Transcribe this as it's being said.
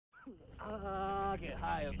Get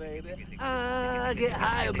higher, baby. Get higher,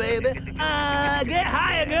 baby. Get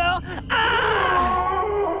higher, girl.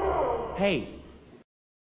 Hey.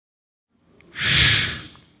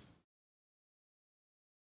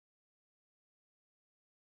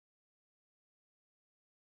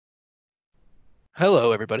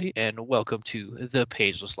 Hello, everybody, and welcome to the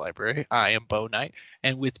Pageless Library. I am Bo Knight,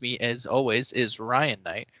 and with me, as always, is Ryan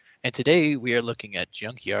Knight. And today we are looking at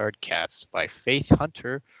Junkyard Cats by Faith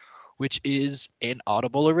Hunter, which is an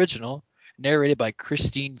Audible original narrated by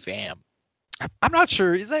Christine Vam. I'm not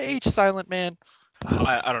sure. Is that H silent, man?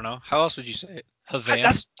 I don't know. How else would you say it? Havam?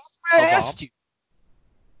 That's why I Havam? asked you.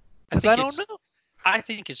 Because I don't know. I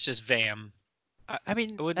think it's just Vam. I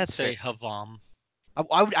mean, I wouldn't that's say fair. Havam.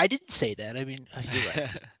 I didn't say that. I mean, you're right.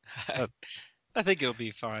 I think it'll be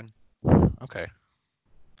fine. Okay.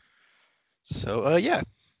 So, yeah.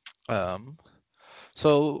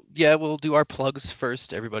 So yeah, we'll do our plugs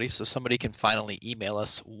first, everybody, so somebody can finally email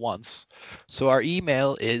us once. So our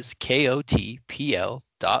email is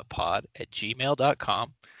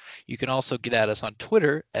kotpl.pod@gmail.com. You can also get at us on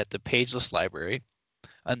Twitter at the Pageless Library.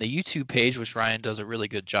 On the YouTube page, which Ryan does a really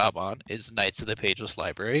good job on, is Knights of the Pageless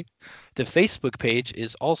Library. The Facebook page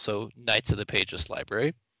is also Knights of the Pageless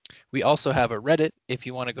Library. We also have a Reddit if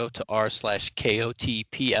you want to go to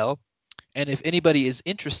r/KOTPL. And if anybody is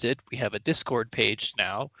interested, we have a Discord page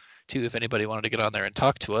now, too, if anybody wanted to get on there and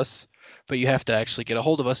talk to us. But you have to actually get a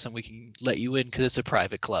hold of us, and we can let you in because it's a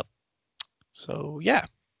private club. So, yeah.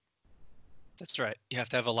 That's right. You have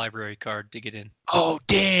to have a library card to get in. Oh,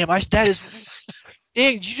 damn. That is...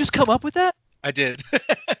 Dang, did you just come up with that? I did.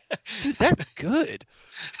 Dude, that's good.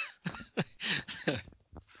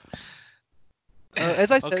 As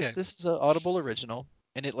I said, Okay. This is an Audible original,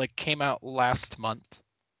 and it came out last month.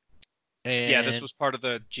 And... Yeah, this was part of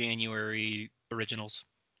the January originals.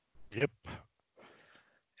 Yep.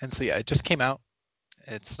 And so, yeah, it just came out.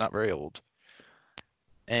 It's not very old.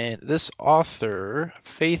 And this author,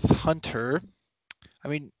 Faith Hunter, I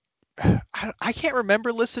mean, I can't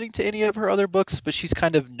remember listening to any of her other books, but she's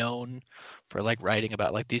kind of known for writing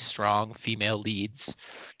about these strong female leads,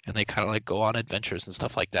 and they kind of go on adventures and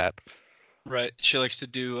stuff like that. Right. She likes to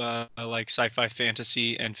do sci-fi,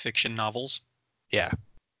 fantasy, and fiction novels. Yeah.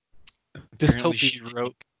 Apparently she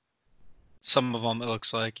wrote some of them, it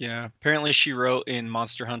looks like, yeah. Apparently she wrote in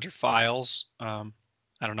Monster Hunter Files. I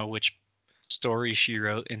don't know which story she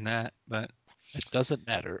wrote in that, but it doesn't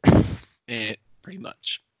matter. It pretty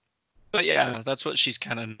much. But yeah, that's what she's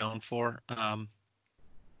kind of known for. And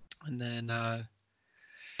then,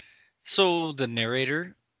 so the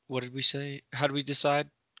narrator, what did we say? How did we decide?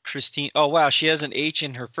 Christine. Oh, wow. She has an H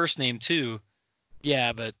in her first name, too.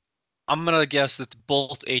 Yeah, but I'm going to guess that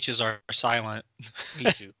both H's are silent.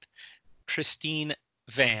 Me too. Christine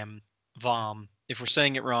Vam. If we're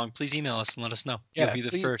saying it wrong, please email us and let us know. Yeah, You'll be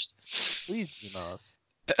the first. Please email us.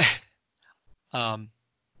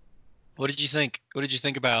 What did you think? What did you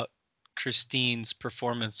think about Christine's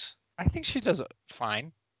performance? I think she does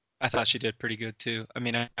fine. I thought she did pretty good too. I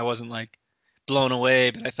mean, I wasn't blown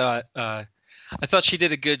away, but I thought she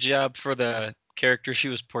did a good job for the character she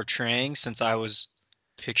was portraying. Since I was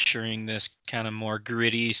picturing this kind of more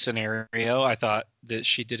gritty scenario, I thought that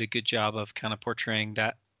she did a good job of kind of portraying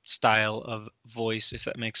that style of voice, if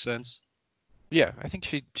that makes sense. Yeah, I think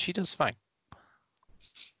she does fine.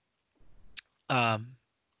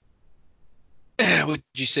 Would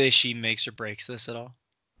you say she makes or breaks this at all?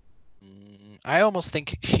 I almost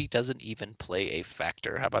think she doesn't even play a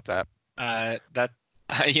factor. How about that?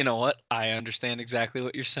 You know what? I understand exactly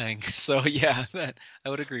what you're saying. So yeah, I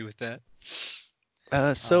would agree with that.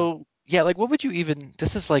 Yeah, what would you even?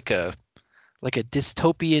 This is like a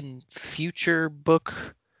dystopian future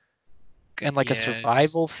book, and a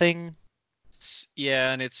survival thing.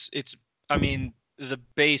 Yeah, and it's. I mean, the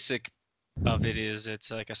basic of it is it's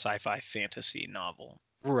like a sci-fi fantasy novel.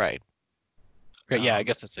 Right. Yeah, I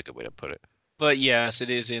guess that's a good way to put it. But yes, it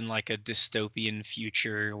is in a dystopian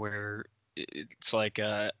future where it's like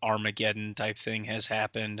a Armageddon type thing has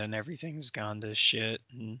happened and everything's gone to shit.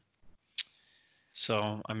 And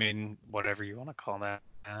so, I mean, whatever you want to call that.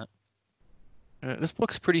 This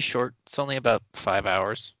book's pretty short. It's only about 5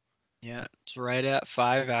 hours. Yeah, it's right at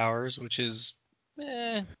 5 hours, which is,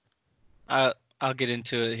 I'll get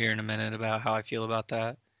into it here in a minute about how I feel about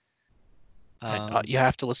that. You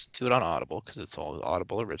have to listen to it on Audible because it's all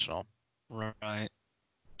Audible original. Right.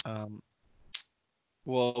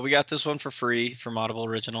 Well, we got this one for free from Audible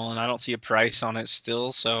Original, and I don't see a price on it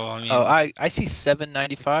still. So I mean. Oh, I see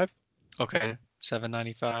 $7.95. Okay,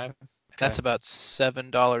 $7.95. Okay. That's about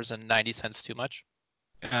 $7.90 too much.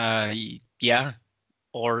 Yeah.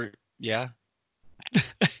 Or yeah.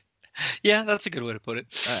 Yeah, that's a good way to put it.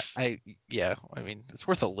 Yeah, I mean, it's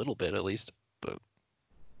worth a little bit at least. But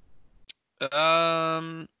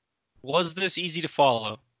Was this easy to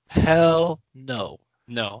follow? hell no.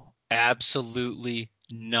 No, absolutely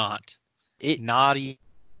not. It Not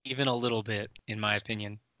even a little bit, in my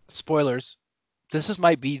opinion. Spoilers.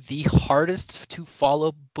 Might be the hardest to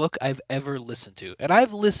follow book I've ever listened to, and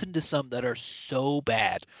I've listened to some that are so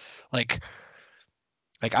bad, like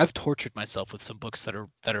I've tortured myself with some books that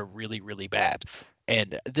are really really bad,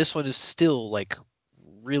 and this one is still like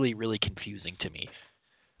really really confusing to me.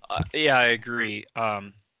 Yeah, I agree.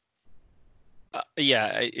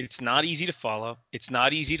 Yeah, it's not easy to follow. It's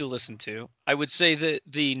not easy to listen to. I would say that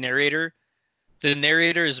the narrator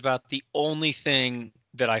is about the only thing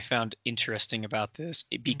that I found interesting about this,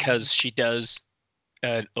 because she does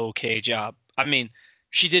an okay job. I mean,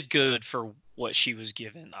 she did good for what she was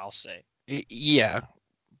given, I'll say. Yeah,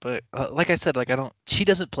 but like I said, she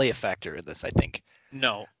doesn't play a factor in this, I think.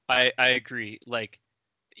 No, I agree. Like,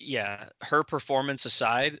 yeah, her performance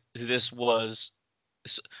aside, this was.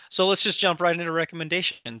 So let's just jump right into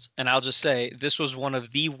recommendations, and I'll just say this was one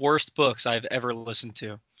of the worst books I've ever listened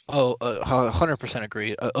to. Oh, 100%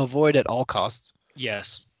 agree. Avoid at all costs.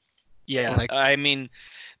 Yes. Yeah. I mean,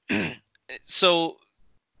 so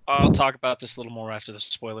I'll talk about this a little more after the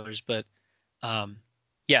spoilers, but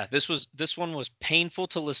yeah, this one was painful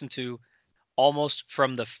to listen to almost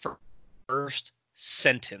from the first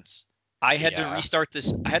sentence. I had to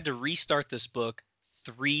restart this book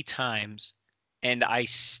 3 times, and I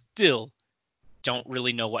still don't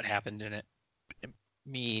really know what happened in it.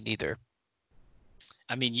 Me neither.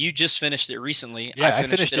 I mean, you just finished it recently. Yeah, I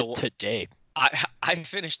finished it today. I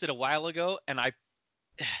finished it a while ago, and I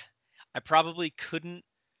probably couldn't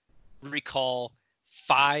recall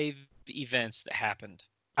 5 events that happened.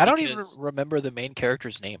 I don't even remember the main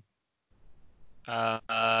character's name.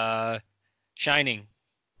 Shining.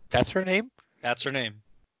 That's her name? That's her name.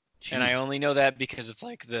 Jeez. And I only know that because it's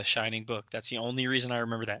like the Shining book. That's the only reason I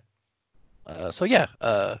remember that. So yeah,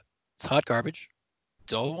 it's hot garbage.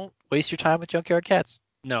 Don't waste your time with Junkyard Cats.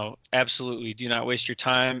 No, absolutely. Do not waste your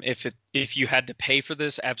time. If you had to pay for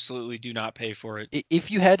this, absolutely do not pay for it.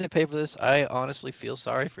 If you had to pay for this, I honestly feel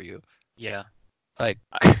sorry for you. Yeah. Like,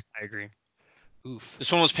 I agree. Oof.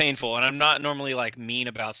 This one was painful, and I'm not normally like mean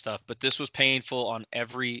about stuff, but this was painful on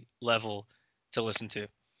every level to listen to.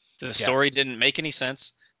 The story didn't make any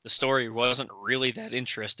sense. The story wasn't really that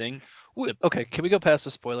interesting. Okay, can we go past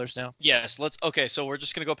the spoilers now? Yes, let's. Okay, so we're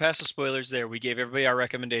just gonna go past the spoilers there. We gave everybody our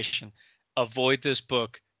recommendation. Avoid this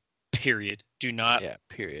book. Period. Do not. Yeah.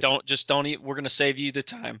 Period. Don't. We're gonna save you the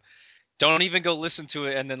time. Don't even go listen to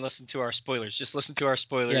it and then listen to our spoilers. Just listen to our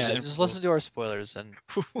spoilers. Yeah, just listen to our spoilers and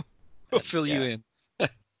we'll fill you in.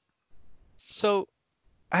 So,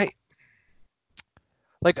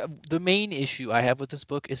 the main issue I have with this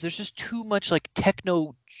book is there's just too much like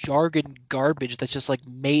techno jargon garbage that's just like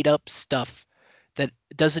made up stuff that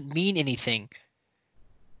doesn't mean anything.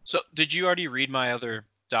 So, did you already read my other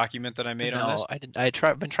document that I made on this? No, I didn't.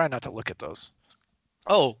 I've been trying not to look at those.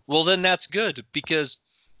 Oh, well then that's good, because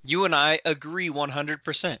you and I agree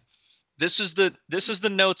 100%. This is the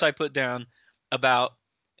notes I put down about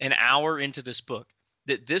an hour into this book.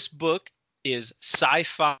 That this book is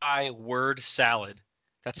sci-fi word salad.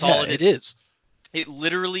 That's all it is. It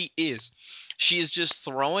literally is. She is just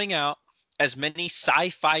throwing out as many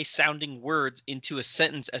sci-fi sounding words into a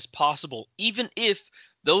sentence as possible, even if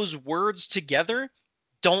those words together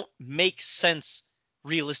don't make sense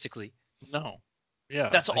realistically. No. Yeah.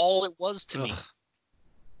 That's all it was to me.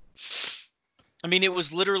 I mean, it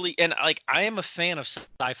was literally, and like, I am a fan of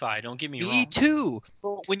sci-fi, don't get me wrong. Me too.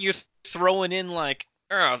 But when you're throwing in like,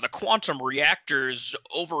 the quantum reactors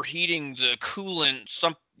overheating the coolant,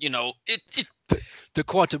 the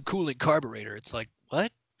quantum cooling carburetor. It's like,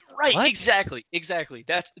 what? Right, what? Exactly.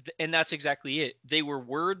 That's exactly it. They were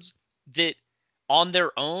words that on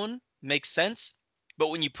their own make sense, but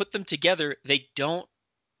when you put them together, they don't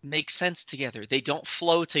make sense together. They don't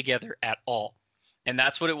flow together at all. And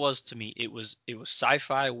that's what it was to me. It was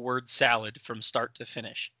sci-fi word salad from start to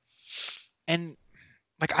finish. And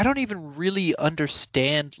like, I don't even really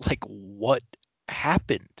understand like what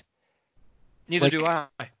happened. Neither do I.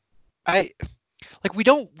 You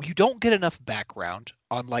don't get enough background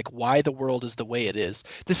on like why the world is the way it is.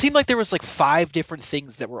 This seemed like there was like 5 different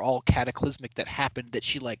things that were all cataclysmic that happened that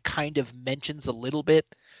she like kind of mentions a little bit.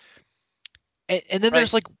 And then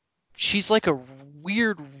there's like, she's like a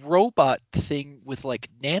weird robot thing with like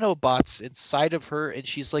nanobots inside of her, and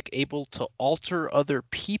she's like able to alter other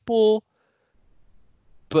people.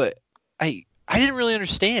 But I didn't really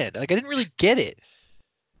understand. Like, I didn't really get it.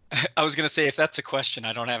 I was gonna say, if that's a question,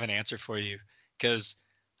 I don't have an answer for you because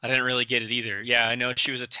I didn't really get it either. Yeah, I know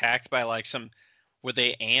she was attacked by like some. Were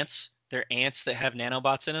they ants? They're ants that have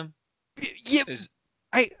nanobots in them. Yeah, Is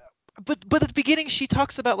I. But at the beginning, she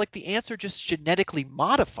talks about like the ants are just genetically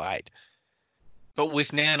modified. but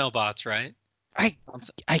with nanobots, right? I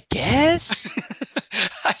I guess.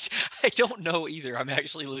 I, I don't know either. I'm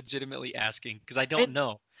actually legitimately asking because I don't And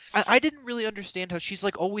know. I didn't really understand how she's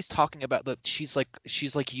like always talking about that she's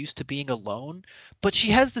like used to being alone, but she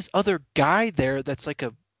has this other guy there that's like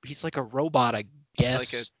he's like a robot, I He's like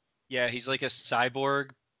guess. he's like a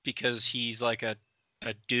cyborg because he's like a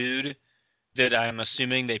dude that I'm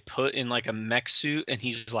assuming they put in like a mech suit and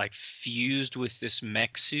he's like fused with this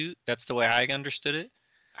mech suit. That's the way I understood it.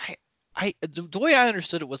 I the way I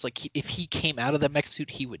understood it was like if he came out of the mech suit,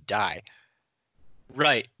 he would die.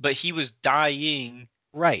 Right, but he was dying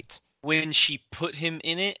Right. when she put him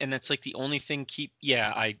in it, and that's like the only thing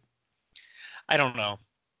I don't know.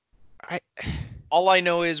 I All I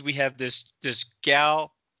know is we have this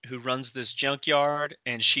gal who runs this junkyard,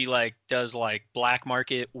 and she like does like black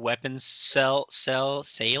market weapons sales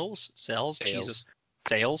Jesus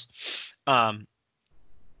sales. Um,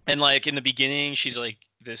 and like in the beginning, she's like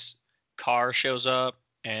this car shows up,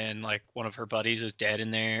 and like one of her buddies is dead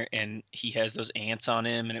in there, and he has those ants on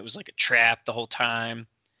him, and it was like a trap the whole time.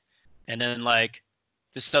 And then like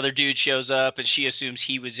this other dude shows up, and she assumes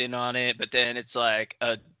he was in on it, but then it's like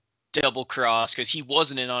a double cross because he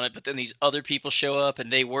wasn't in on it, but then these other people show up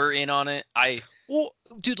and they were in on it. well,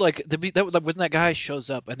 dude, like like when that guy shows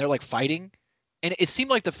up and they're like fighting, and it seemed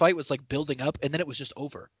like the fight was like building up, and then it was just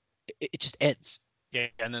over. It just ends. Yeah,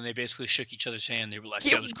 and then they basically shook each other's hand. They were like,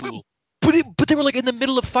 Yeah, "That was cool." but they were like in the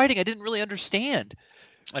middle of fighting. I didn't really understand.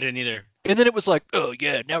 I didn't either. And then it was like, oh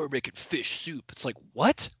yeah, now we're making fish soup. It's like,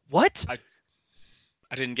 what? What?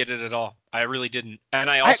 I didn't get it at all. I really didn't. And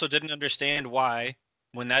I also didn't understand why,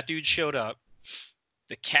 when that dude showed up,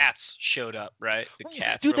 the cats showed up, right? The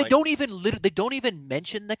cats. Dude, were they like, don't even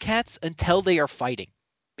mention the cats until they are fighting.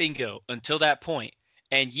 bingo, until that point.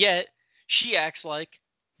 And yet, she acts like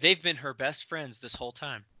they've been her best friends this whole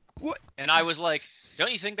time. What? And I was like,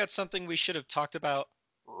 don't you think that's something we should have talked about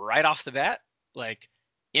right off the bat? Like,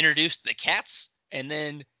 introduced the cats and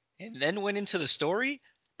then went into the story?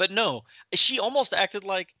 But no, she almost acted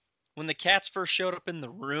like when the cats first showed up in the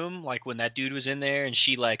room, like when that dude was in there and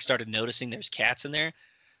she like started noticing there's cats in there,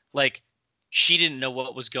 like she didn't know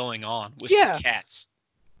what was going on with the cats.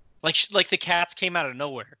 Like the cats came out of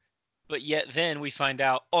nowhere. But yet then we find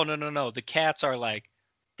out, oh no, the cats are like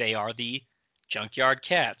they are the Junkyard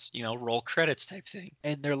Cats, roll credits type thing.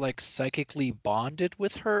 And they're like psychically bonded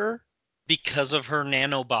with her. Because of her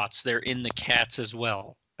nanobots, they're in the cats as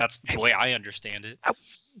well. That's the way I understand it.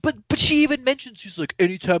 But she even mentions, she's like,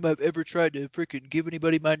 anytime I've ever tried to freaking give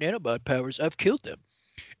anybody my nanobot powers, I've killed them.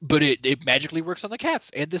 But it magically works on the cats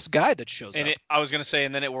and this guy that shows up. I was gonna say,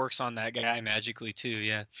 and then it works on that guy magically too.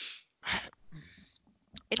 Yeah.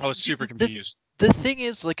 I was super confused. The thing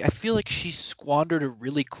is, like, I feel like she squandered a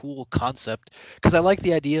really cool concept because I like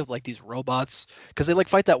the idea of like these robots because they like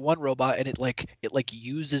fight that one robot and it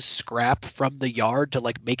uses scrap from the yard to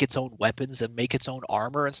like make its own weapons and make its own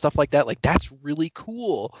armor and stuff like that. Like that's really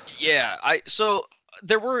cool. Yeah, so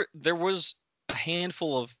there was a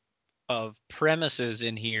handful of premises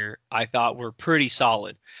in here I thought were pretty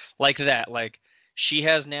solid, like that. Like she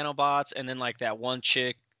has nanobots, and then like that one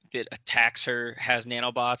chick that attacks her has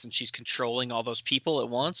nanobots and she's controlling all those people at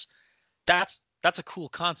once. That's a cool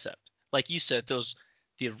concept. Like you said,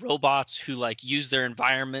 the robots who like use their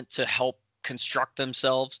environment to help construct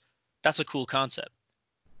themselves, that's a cool concept.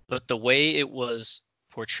 But the way it was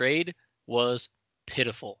portrayed was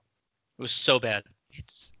pitiful. It was so bad.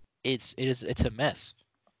 It's a mess.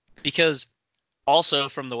 Because also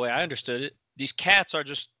from the way I understood it, these cats are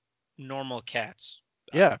just normal cats.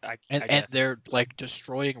 Yeah, I and they're like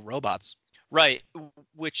destroying robots. Right,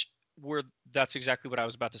 that's exactly what I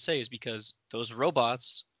was about to say, is because those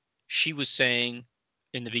robots, she was saying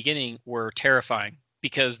in the beginning, were terrifying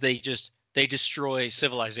because they destroy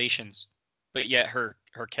civilizations, but yet her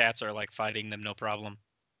cats are like fighting them no problem.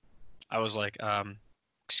 I was like,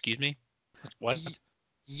 excuse me, what?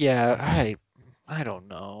 Yeah, I don't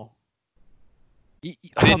know. I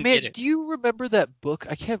Oh didn't man, get it. do you remember that book?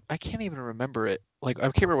 I can't even remember it. Like I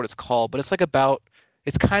can't remember what it's called, but it's like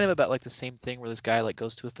it's kind of about like the same thing where this guy like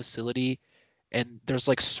goes to a facility and there's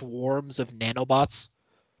like swarms of nanobots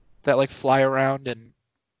that like fly around, and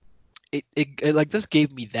it like this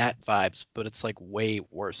gave me that vibes, but it's like way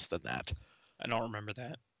worse than that. I don't remember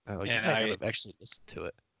that. Oh, you And might not have actually listened to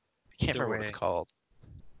it. I can't Either remember what it's way. called.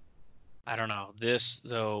 I don't know. This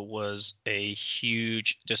though was a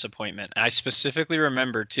huge disappointment. I specifically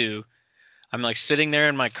remember too. I'm like sitting there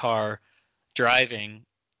in my car driving,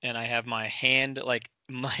 and I have my hand like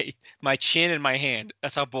my chin in my hand.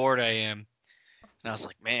 That's how bored I am. And I was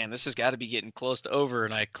like, man, this has got to be getting close to over.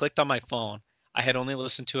 And I clicked on my phone. I had only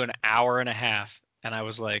listened to an hour and a half, and I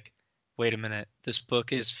was like, wait a minute, this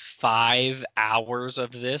book is 5 hours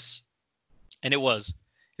of this, and it was.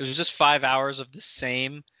 It was just 5 hours of the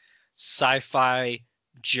same sci-fi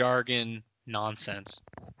jargon nonsense.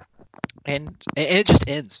 And it just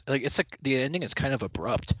ends. Like it's like the ending is kind of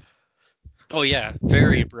abrupt. Oh yeah,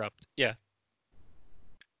 very abrupt. Yeah.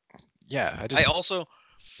 Yeah,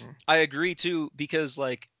 I agree too, because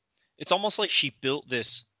like it's almost like she built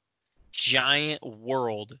this giant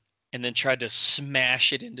world and then tried to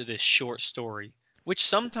smash it into this short story, which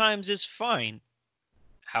sometimes is fine.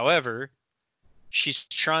 However, she's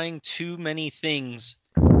trying too many things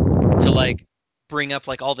to like bring up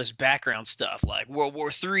like all this background stuff, like World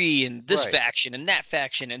War III and this Right. faction and that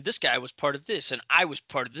faction and this guy was part of this and I was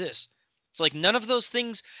part of this. It's like none of those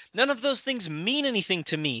things mean anything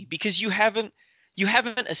to me because you haven't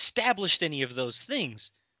established any of those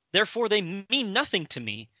things. Therefore they mean nothing to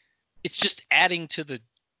me. It's just adding to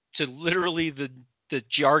literally the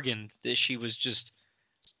jargon that she was just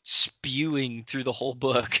spewing through the whole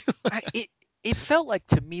book. It felt like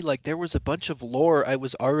to me like there was a bunch of lore I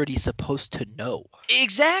was already supposed to know.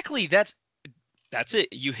 Exactly. That's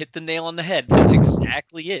it. You hit the nail on the head. That's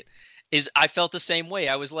exactly it. I felt the same way.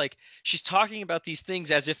 I was like, she's talking about these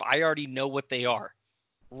things as if I already know what they are.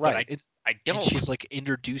 Right. I don't. And she's like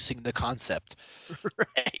introducing the concept.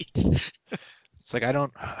 Right. It's like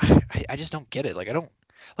I just don't get it. Like I don't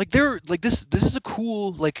like this is a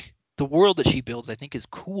cool like the world that she builds I think is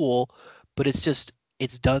cool, but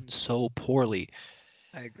it's done so poorly.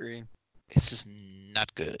 I agree. It's just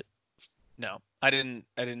not good. No, I don't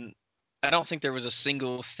think there was a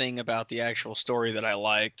single thing about the actual story that I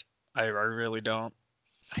liked. I really don't.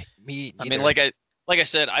 Me I neither. mean, like I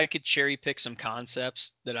said, I could cherry pick some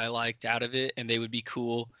concepts that I liked out of it, and they would be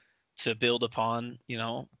cool to build upon,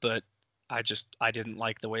 but I didn't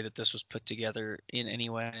like the way that this was put together in any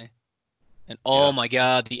way. And oh my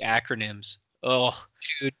God, the acronyms. Oh,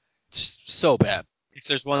 dude, it's so bad. if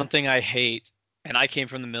there's one thing I hate, and I came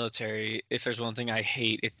from the military, if there's one thing I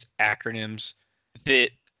hate, it's acronyms that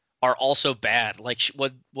are also bad. Like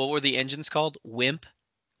what were the engines called? WIMP?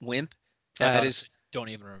 That is, Don't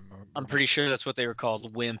even remember. I'm pretty sure that's what they were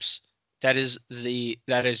called, WIMPs. That is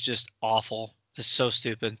just awful. It's so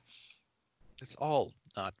stupid. It's all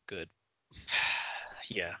not good.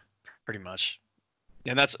 Yeah, pretty much.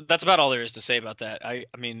 And that's about all there is to say about that. I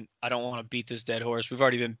mean, I don't want to beat this dead horse. We've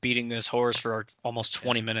already been beating this horse for almost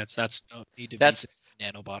 20 minutes. Don't need to That's-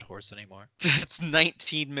 beat the nanobot horse anymore. That's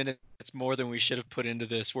 19 minutes more than we should have put into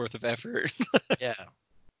this worth of effort. Yeah.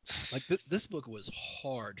 Like this book was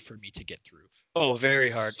hard for me to get through. Oh, very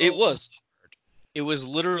hard. So It was. hard. It was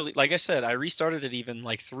literally, like I said, I restarted it even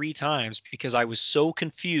like 3 times because I was so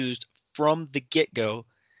confused from the get-go,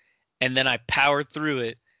 and then I powered through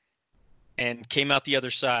it and came out the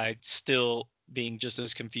other side still being just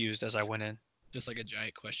as confused as I went in. Just like a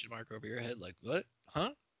giant question mark over your head. Like what? Huh?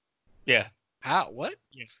 Yeah. How? What?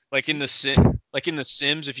 Yeah. Like in the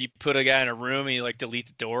Sims, if you put a guy in a room and you like delete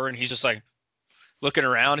the door and he's just like looking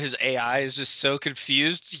around, his AI is just so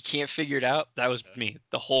confused he can't figure it out. That was me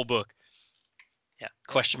the whole book. Yeah,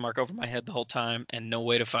 question mark over my head the whole time and no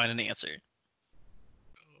way to find an answer.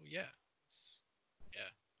 Oh yeah. Yeah.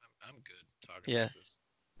 I'm good talking Yeah. about this.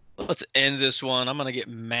 Let's end this one. I'm gonna get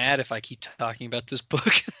mad if I keep talking about this book.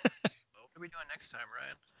 What are we doing next time,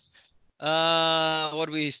 Ryan? What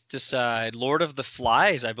do we decide? Lord of the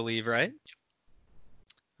Flies, I believe, right?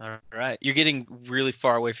 All right. You're getting really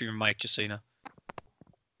far away from your mic, just so you know.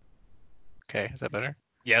 Okay, is that better?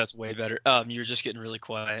 Yeah, that's way better. You're just getting really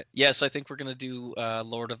quiet. Yes, I think we're gonna do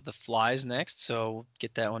Lord of the Flies next. So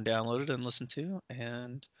get that one downloaded and listen to.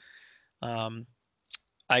 And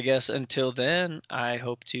I guess until then, I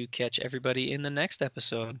hope to catch everybody in the next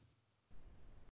episode.